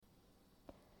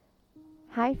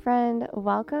Hi, friend.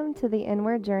 Welcome to the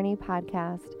Inward Journey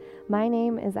podcast. My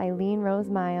name is Eileen Rose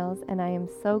Miles, and I am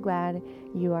so glad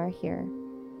you are here.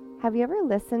 Have you ever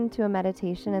listened to a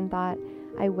meditation and thought,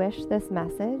 I wish this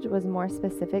message was more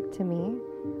specific to me?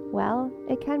 Well,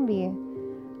 it can be.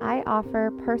 I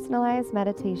offer personalized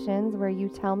meditations where you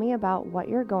tell me about what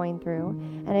you're going through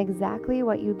and exactly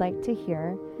what you'd like to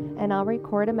hear, and I'll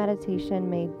record a meditation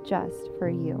made just for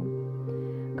you.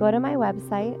 Go to my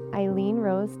website,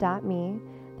 eileenrose.me,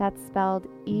 that's spelled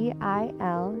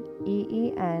EILEEN,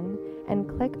 and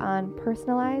click on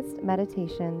Personalized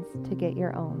Meditations to get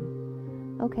your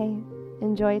own. Okay,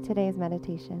 enjoy today's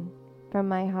meditation. From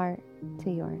my heart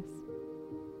to yours.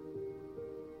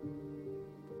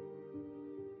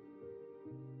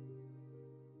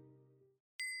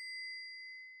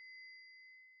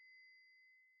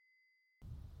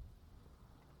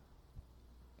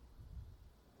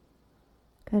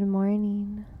 Good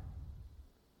morning.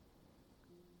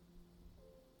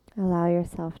 Allow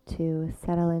yourself to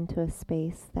settle into a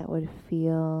space that would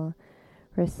feel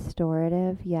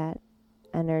restorative yet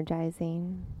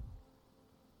energizing.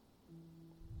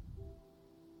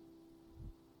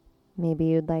 Maybe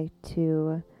you'd like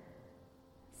to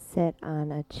sit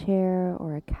on a chair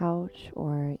or a couch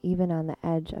or even on the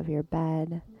edge of your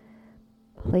bed,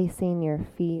 placing your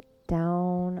feet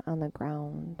down on the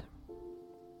ground.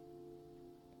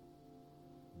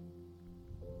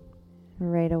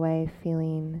 Right away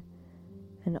feeling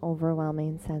an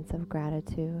overwhelming sense of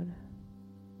gratitude.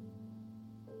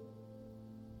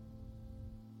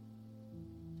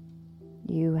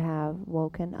 You have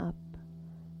woken up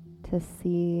to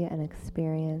see and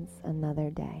experience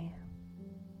another day.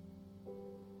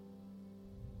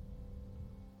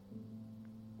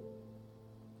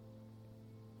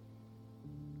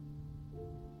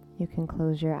 You can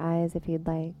close your eyes if you'd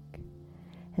like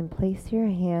and place your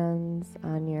hands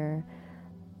on your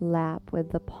lap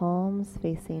with the palms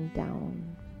facing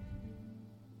down.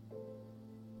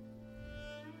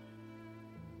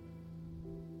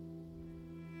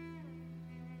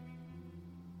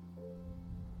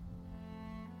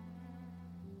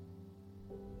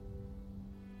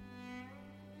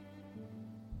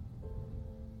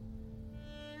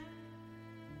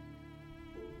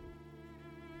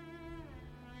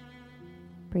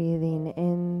 Breathing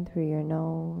in through your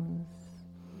nose.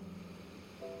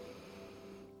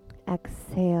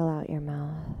 Exhale out your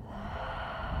mouth.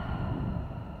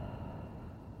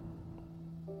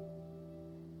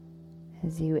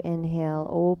 As you inhale,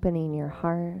 opening your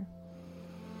heart.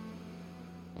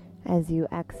 As you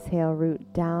exhale,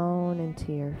 root down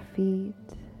into your feet,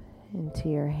 into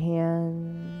your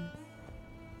hands.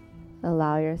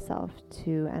 Allow yourself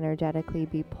to energetically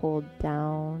be pulled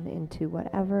down into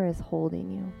whatever is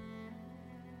holding you.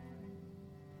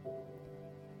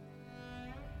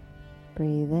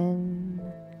 Breathe in.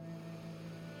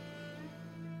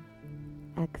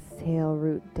 Exhale,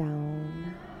 root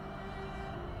down.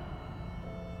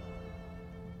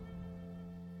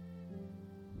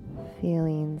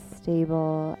 Feeling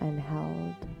stable and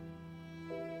held.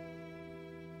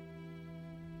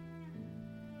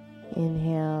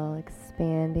 Inhale,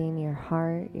 expanding your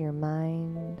heart, your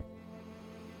mind.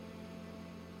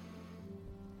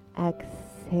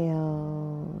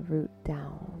 Exhale, root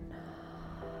down.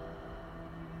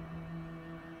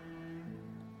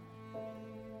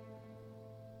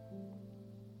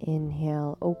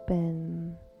 Inhale,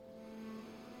 open.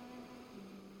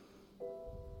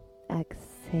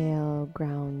 Exhale,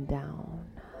 ground down.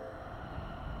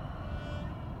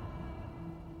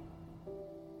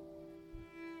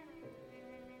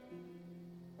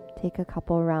 Take a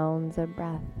couple rounds of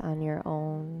breath on your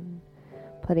own,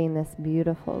 putting this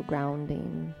beautiful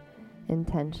grounding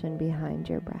intention behind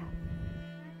your breath.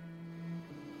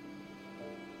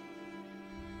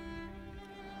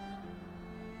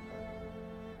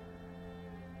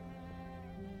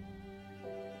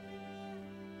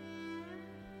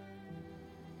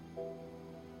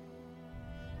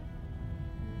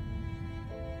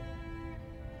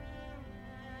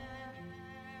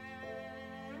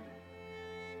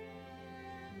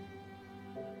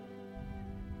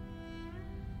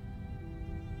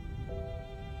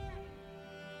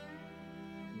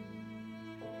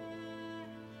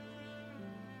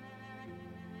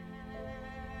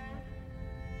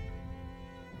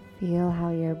 Feel how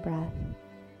your breath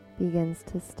begins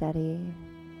to steady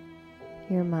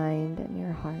your mind and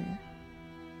your heart.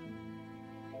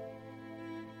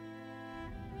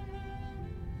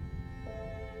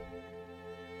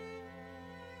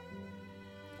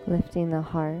 Lifting the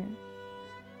heart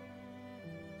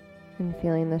and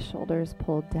feeling the shoulders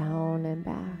pulled down and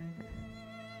back.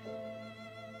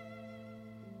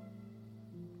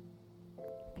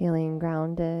 feeling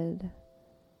grounded,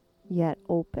 yet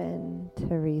open to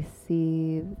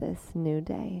receive this new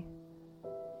day.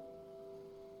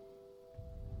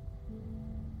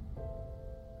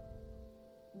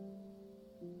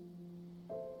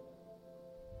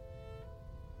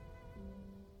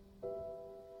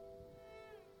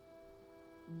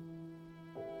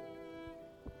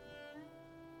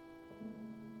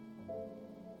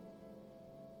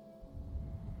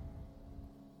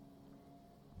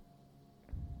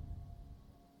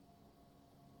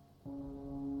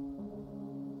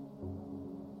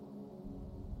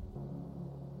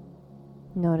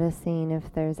 Noticing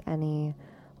if there's any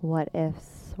what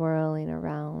ifs swirling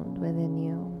around within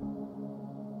you.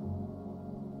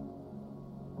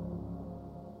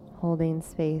 Holding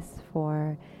space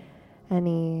for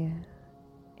any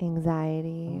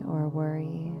anxiety or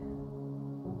worry,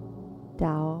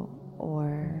 doubt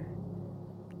or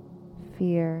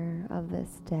fear of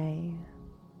this day.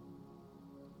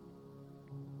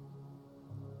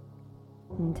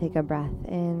 And take a breath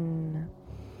in.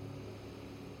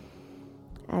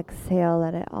 Exhale,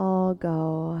 let it all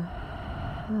go.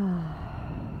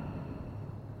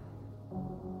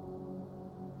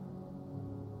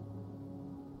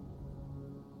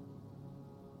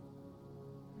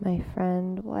 My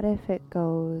friend, what if it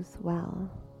goes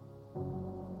well?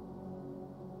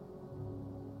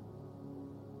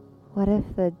 What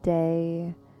if the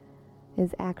day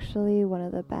is actually one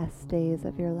of the best days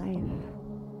of your life?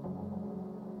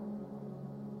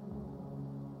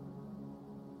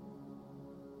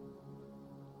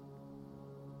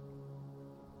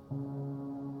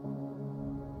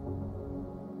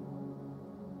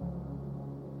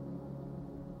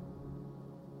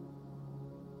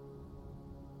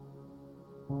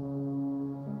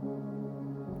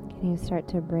 Can you start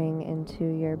to bring into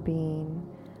your being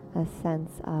a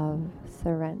sense of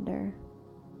surrender?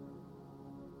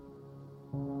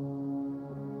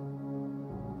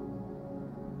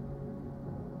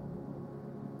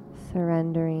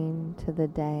 Surrendering to the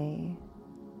day,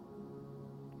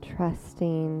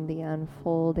 trusting the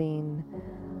unfolding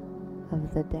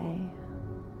of the day.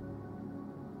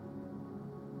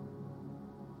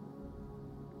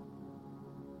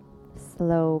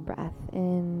 Slow breath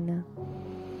in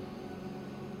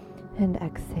and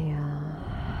exhale.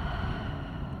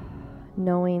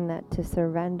 Knowing that to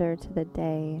surrender to the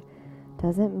day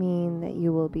doesn't mean that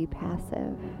you will be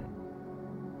passive.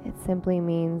 It simply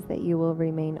means that you will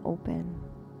remain open.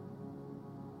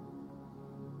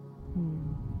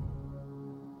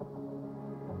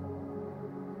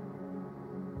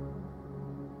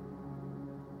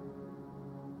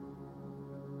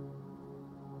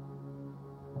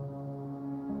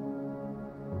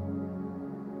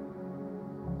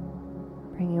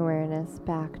 Bring awareness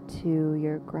back to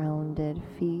your grounded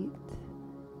feet,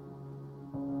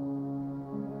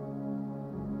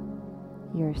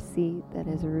 your seat that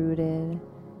is rooted,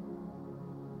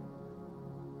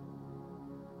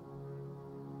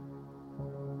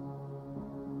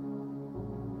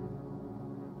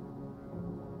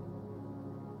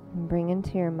 and bring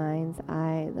into your mind's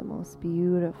eye the most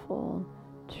beautiful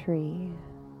tree.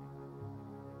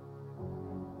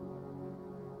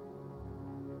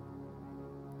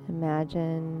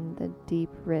 Imagine the deep,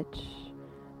 rich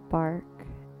bark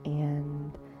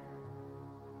and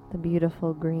the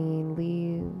beautiful green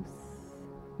leaves,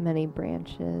 many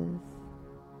branches.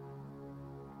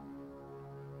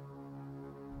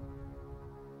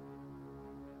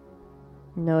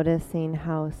 Noticing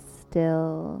how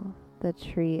still the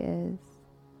tree is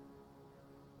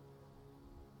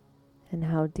and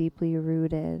how deeply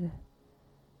rooted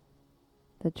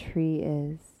the tree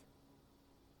is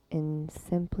in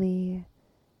simply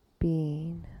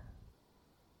being.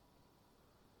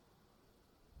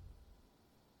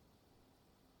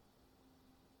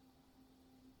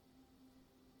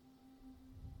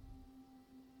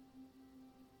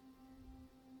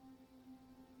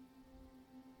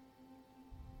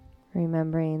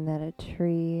 Remembering that a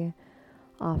tree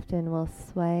often will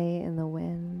sway in the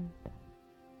wind.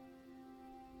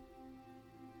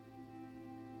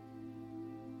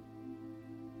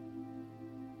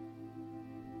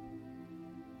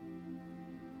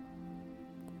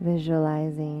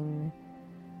 Visualizing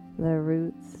the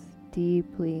roots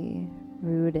deeply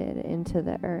rooted into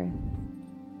the earth.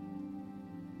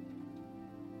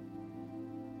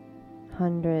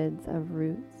 Hundreds of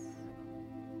roots.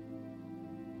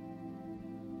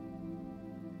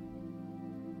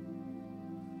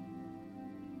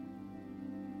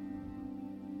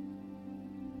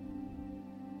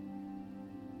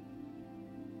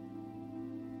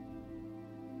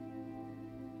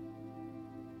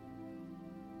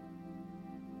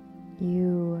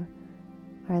 You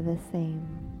are the same.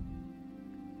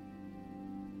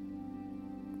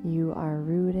 You are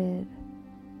rooted,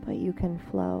 but you can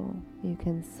flow, you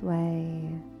can sway,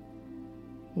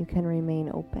 you can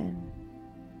remain open.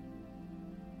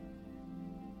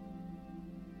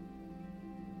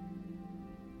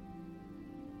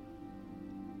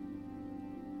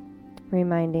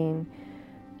 Reminding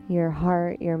your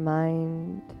heart, your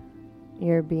mind,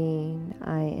 your being,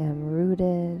 I am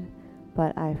rooted,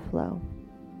 but I flow.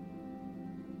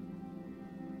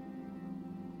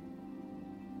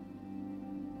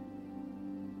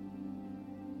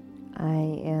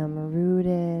 I am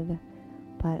rooted,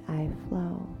 but I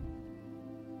flow.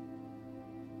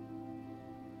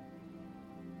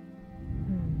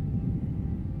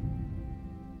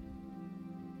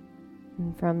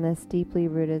 And from this deeply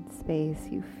rooted space,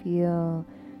 you feel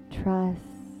trust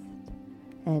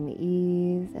and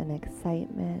ease and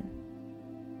excitement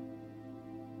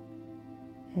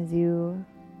as you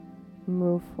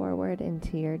move forward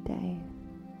into your day.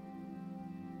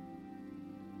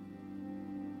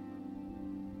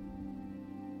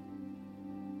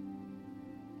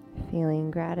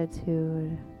 Feeling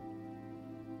gratitude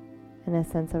and a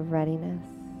sense of readiness.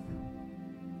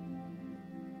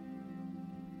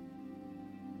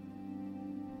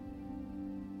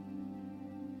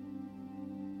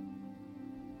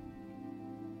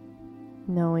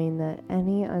 Knowing that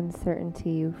any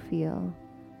uncertainty you feel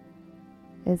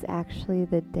is actually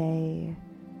the day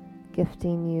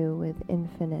gifting you with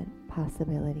infinite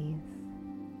possibilities.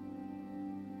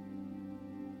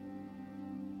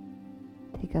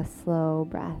 Take a slow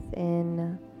breath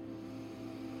in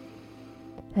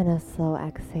and a slow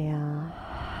exhale.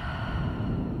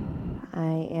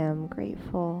 I am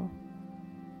grateful.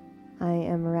 I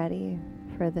am ready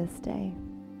for this day.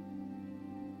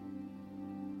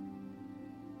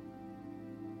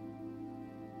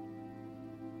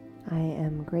 I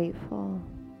am grateful.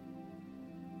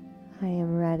 I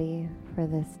am ready for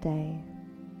this day.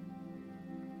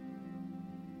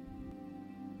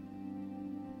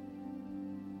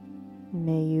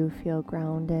 May you feel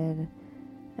grounded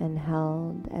and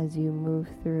held as you move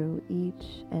through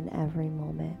each and every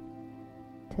moment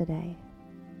today.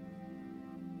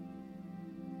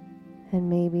 And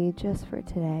maybe just for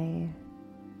today,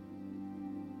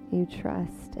 you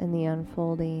trust in the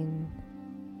unfolding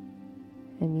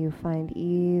and you find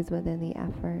ease within the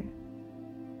effort,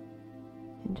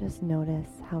 and just notice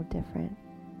how different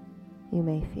you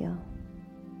may feel.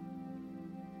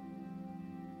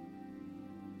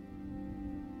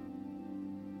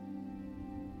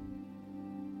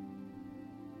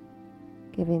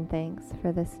 Giving thanks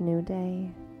for this new day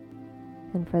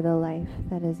and for the life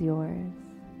that is yours.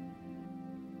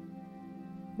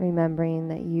 Remembering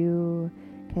that you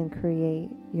can create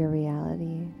your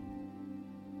reality.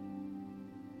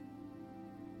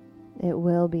 It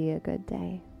will be a good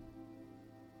day.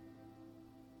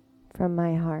 From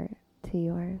my heart to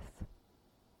yours.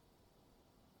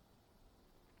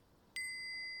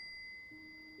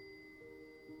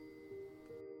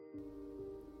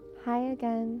 Hi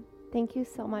again. Thank you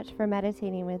so much for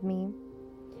meditating with me.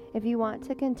 If you want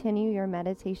to continue your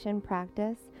meditation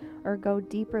practice or go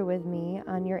deeper with me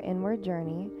on your inward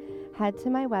journey, head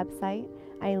to my website,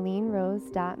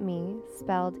 eileenrose.me,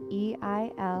 spelled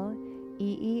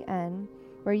EILEEN,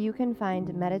 where you can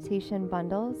find meditation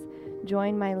bundles,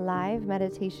 join my live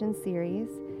meditation series,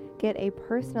 get a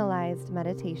personalized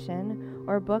meditation,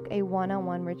 or book a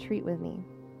one-on-one retreat with me.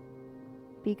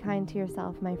 Be kind to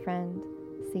yourself, my friend.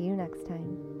 See you next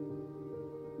time.